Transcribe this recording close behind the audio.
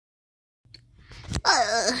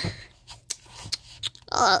Uh,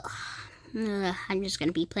 uh, I'm just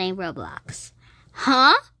gonna be playing Roblox.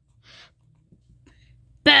 Huh?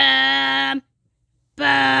 Bam!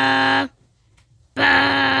 Bam!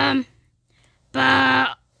 Bam!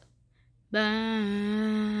 Bam! Bam!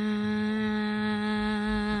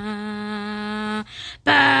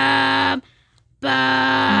 Bam!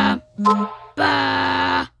 Bam! Ba!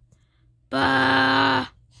 Ba!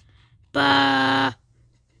 Ba!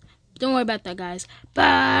 Don't worry about that, guys.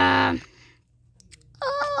 Ba!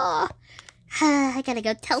 Oh, I gotta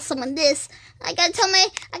go tell someone this. I gotta tell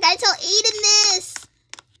Aiden this.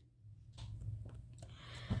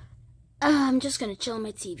 I'm just gonna chill on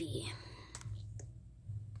my TV.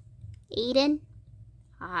 Aiden?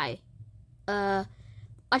 Hi.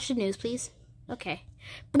 Watch the news, please. Okay.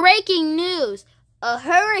 Breaking news! A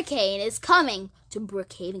hurricane is coming to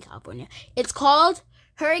Brookhaven, California. It's called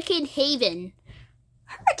Hurricane Haven.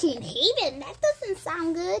 Hurricane Haven? That doesn't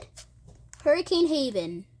sound good. Hurricane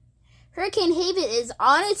Haven. Hurricane Haven is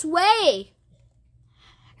on its way.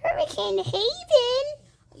 Hurricane Haven?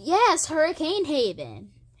 Yes, Hurricane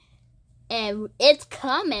Haven. And it's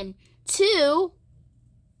coming to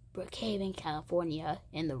Brookhaven, California,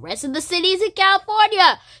 and the rest of the cities in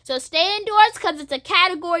California. So stay indoors because it's a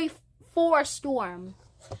Category 4 storm.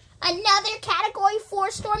 Another Category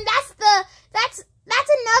 4 storm? That's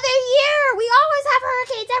another year. We always have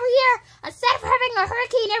hurricanes every year. Instead of having a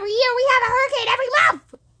hurricane every year, we have a hurricane every month.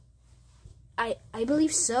 I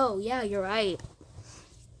believe so. Yeah, you're right.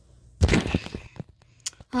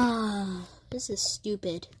 This is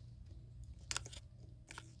stupid.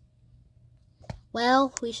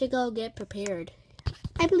 Well, we should go get prepared.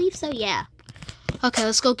 I believe so, yeah. Okay,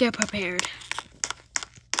 let's go get prepared.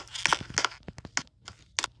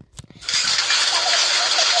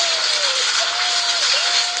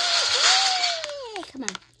 Come on,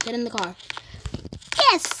 get in the car.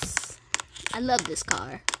 Yes! I love this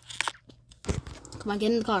car. Come on,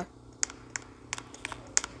 get in the car.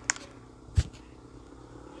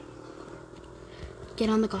 Get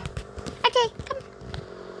on the car. Okay, come on.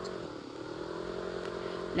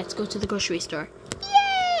 Let's go to the grocery store.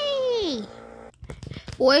 Yay!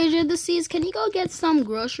 Voyage of the Seas, can you go get some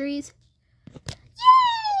groceries?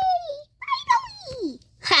 Yay!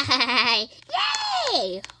 Finally!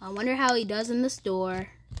 Yay! I wonder how he does in the store.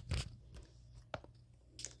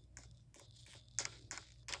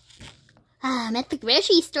 I'm at the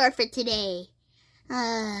grocery store for today.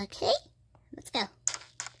 Okay, let's go.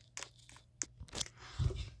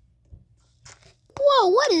 Whoa,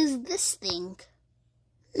 what is this thing?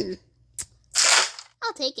 I'll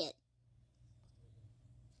take it.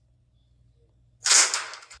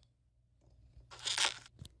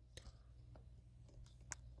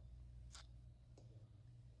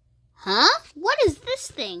 Huh? What is this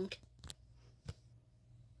thing?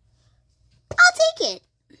 I'll take it.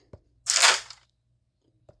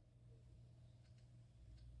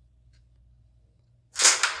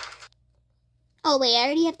 Oh wait, I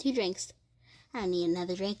already have 2 drinks. I don't need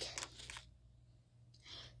another drink.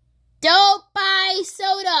 Don't buy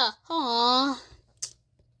soda! Aww.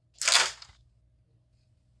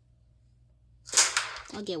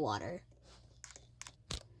 I'll get water.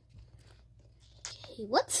 Okay,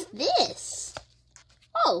 what's this?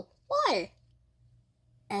 Oh, water.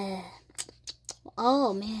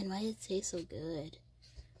 Oh man, why did it taste so good?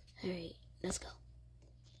 Alright, let's go.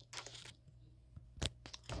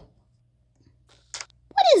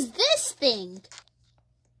 What is this thing?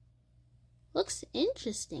 Looks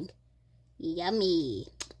interesting. Yummy.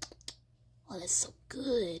 Oh, that's so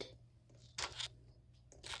good.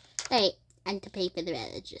 Hey, I need to pay for the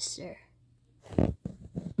register.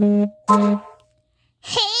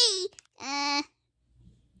 Hey, can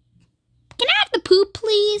I have the poop,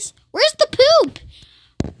 please? Where's the poop?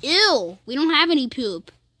 Ew, we don't have any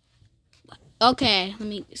poop. Okay, let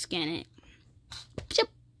me scan it.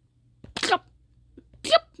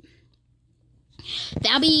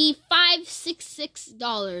 That'll be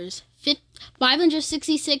 $566.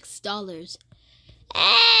 $566.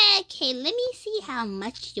 Okay, let me see how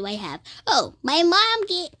much do I have. Oh, my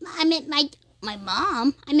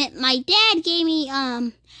dad gave me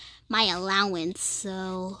my allowance.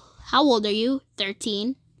 So, how old are you?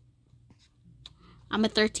 13. I'm a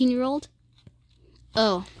 13-year-old.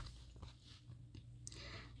 Oh.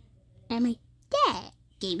 And my dad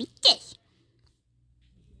gave me this.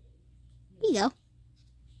 Here you go.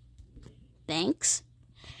 Thanks.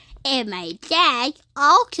 And my dad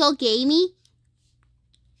also gave me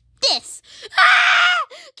this. Ah!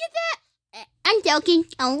 Get that! I'm joking.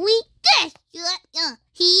 Only this.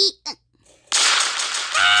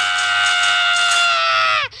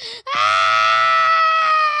 Ah! Ah!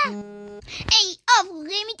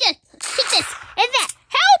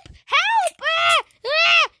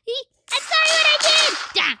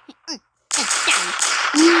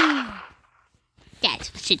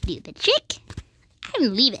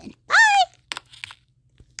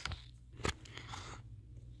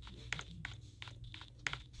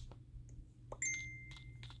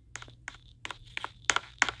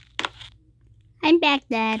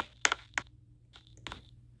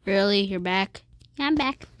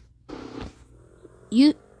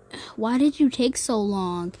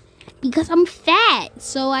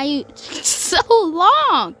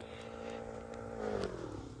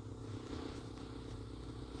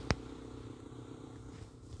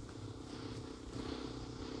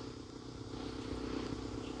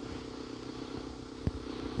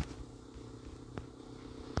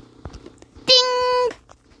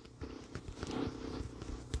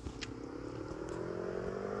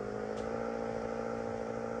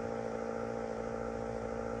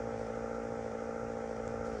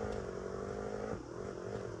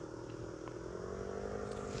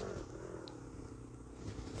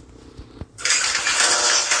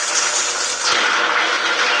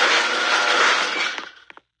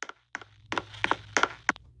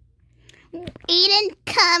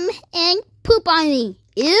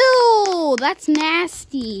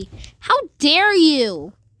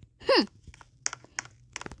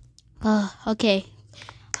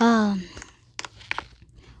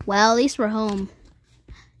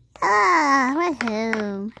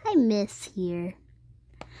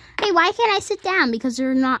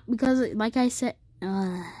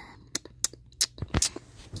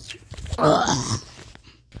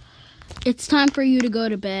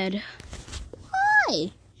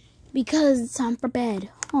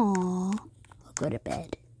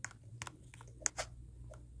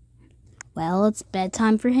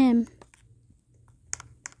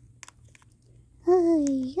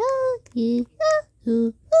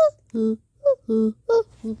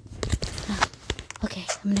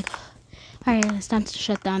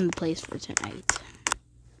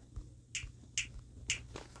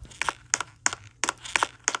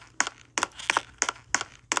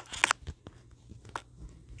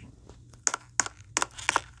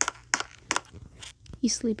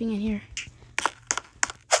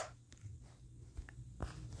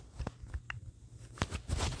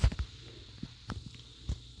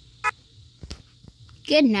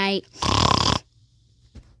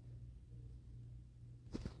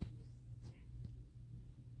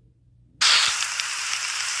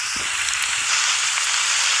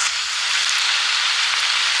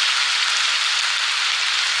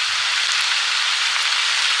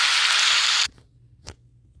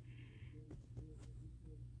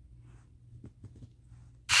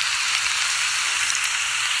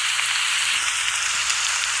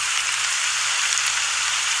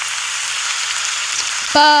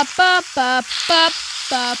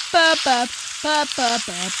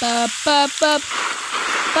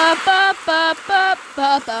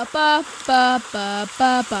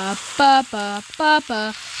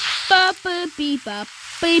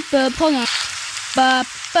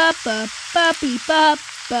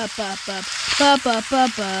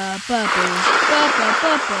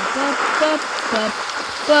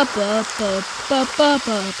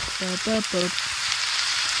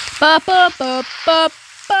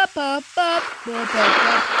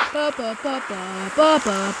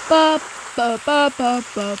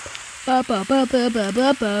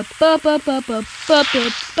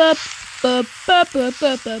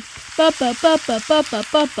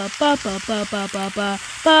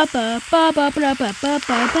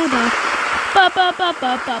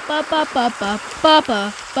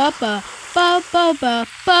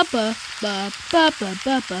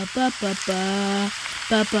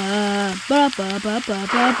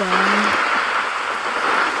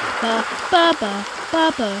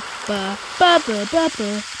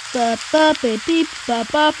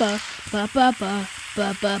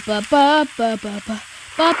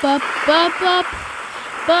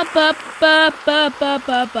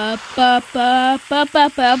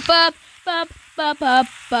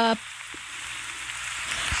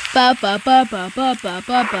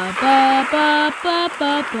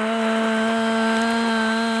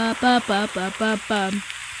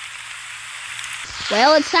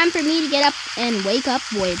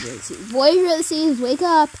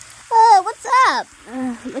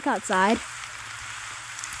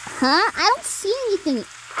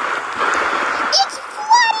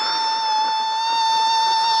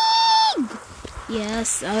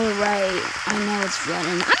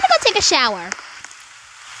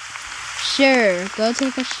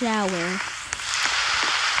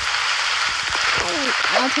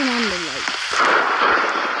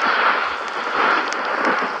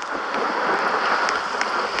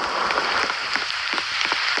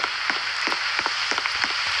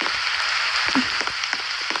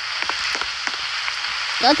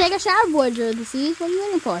 Go take a shower, Voyager of the Seas. What are you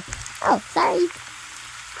waiting for? Oh, sorry.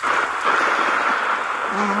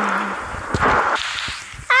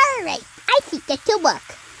 Alright, I think get to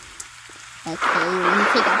work. Okay, let me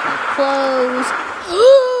take off my clothes.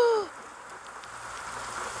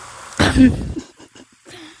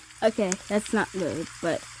 Okay, that's not good,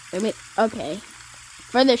 but okay.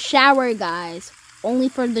 For the shower, guys. Only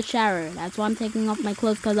for the shower. That's why I'm taking off my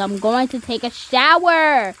clothes, because I'm going to take a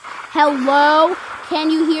shower. Hello?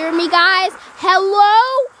 Can you hear me, guys?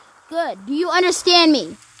 Hello? Good. Do you understand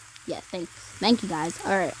me? Yes, thanks. Thank you, guys.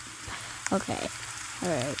 Alright. Okay.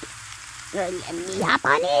 Alright. Let me hop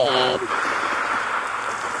on in.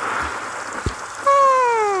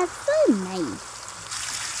 Ah, so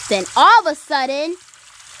nice. Then all of a sudden...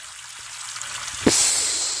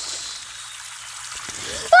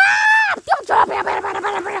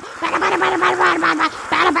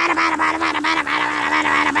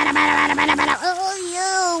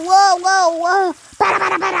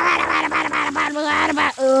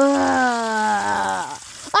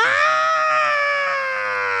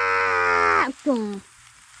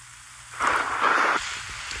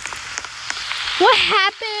 What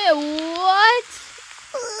happened? What?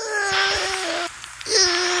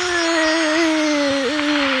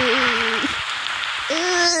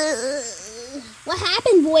 What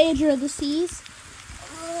happened, Voyager of the Seas?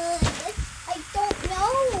 I don't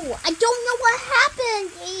know. I don't know what happened,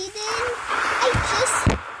 Aiden. I just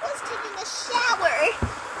was taking a shower,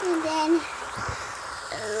 and then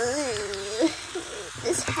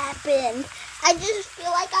this happened. I just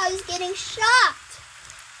feel like I was getting shocked.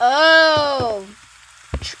 Oh.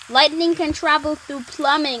 Lightning can travel through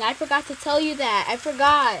plumbing. I forgot to tell you that. I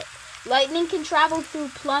forgot. Lightning can travel through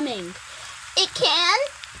plumbing. It can?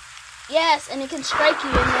 Yes, and it can strike you,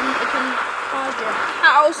 and then it can cause your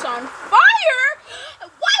house on fire?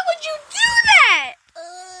 Why would you do that?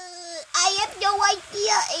 I have no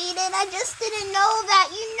idea, Aiden. I just didn't know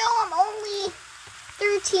that. You know I'm only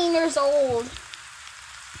 13 years old.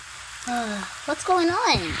 What's going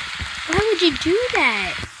on? Why would you do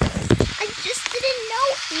that? I just didn't know,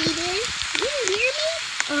 Aiden. You didn't hear me?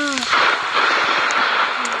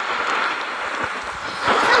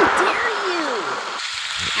 How dare you?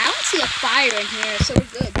 I don't see a fire in here, so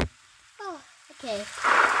we're good. Oh, okay. We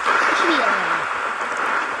should be alright.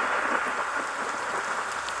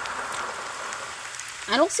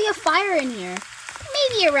 I don't see a fire in here.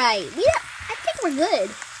 Maybe you're right. I think we're good.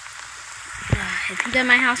 If you get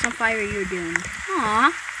my house on fire, you're doomed.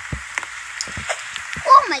 Aww.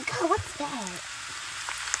 Oh my god, what's that?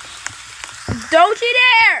 Don't you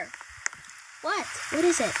dare! What? What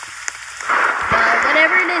is it?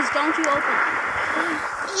 Whatever it is, don't you open it.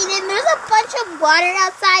 Eden, there's a bunch of water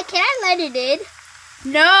outside. Can I let it in?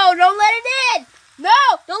 No, don't let it in!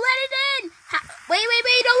 No, don't let it in! Wait,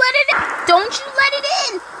 don't let it in! Don't you let it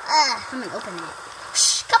in! I'm gonna open it.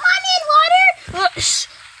 Shh, come on in, water!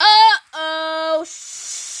 Uh-oh.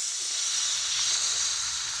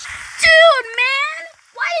 Dude, man!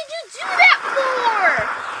 Why did you do that for?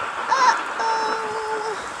 Uh-oh.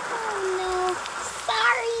 Oh, no.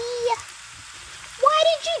 Sorry. Why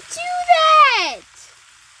did you do that?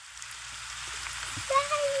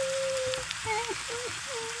 Sorry.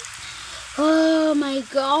 Oh, my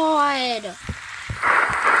God.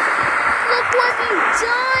 Look what you've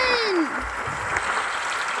done.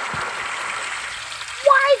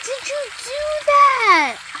 Why did you do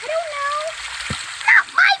that? I don't know. Not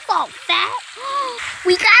my fault, Fat.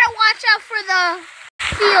 We gotta watch out for the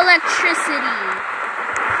electricity.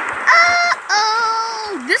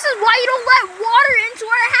 Uh-oh. This is why you don't let water into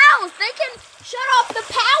our house. They can shut off the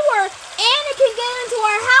power and it can get into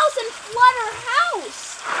our house and flood our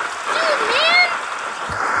house. Dude, man.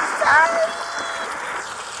 Sorry.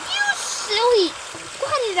 You silly.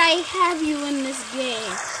 Why did I have you in this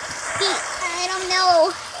game? I don't know.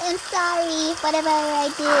 I'm sorry. Whatever I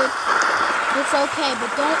did. It's okay,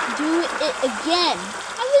 but don't do it again.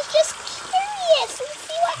 I was just curious. Let's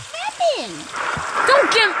see what happened.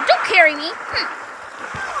 Don't carry me.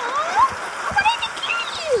 Aww, I wanted to carry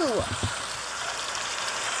you.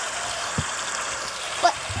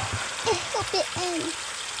 But I hope it ends.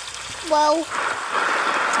 Well,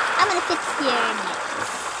 I'm gonna fix your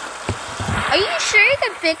nuts. Are you sure you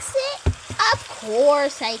can fix it? Of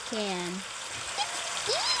course I can.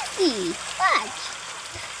 It's easy. Watch.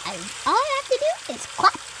 All I have to do is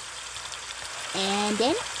clap. And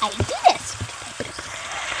then I do this.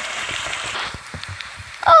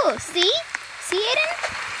 Oh, see? See, Aiden?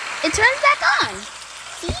 It turns back on.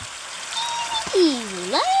 See?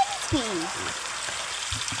 Easy peasy.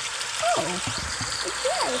 Lemon squeezy. Oh, it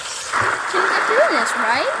does. Can we get through this,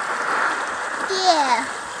 right?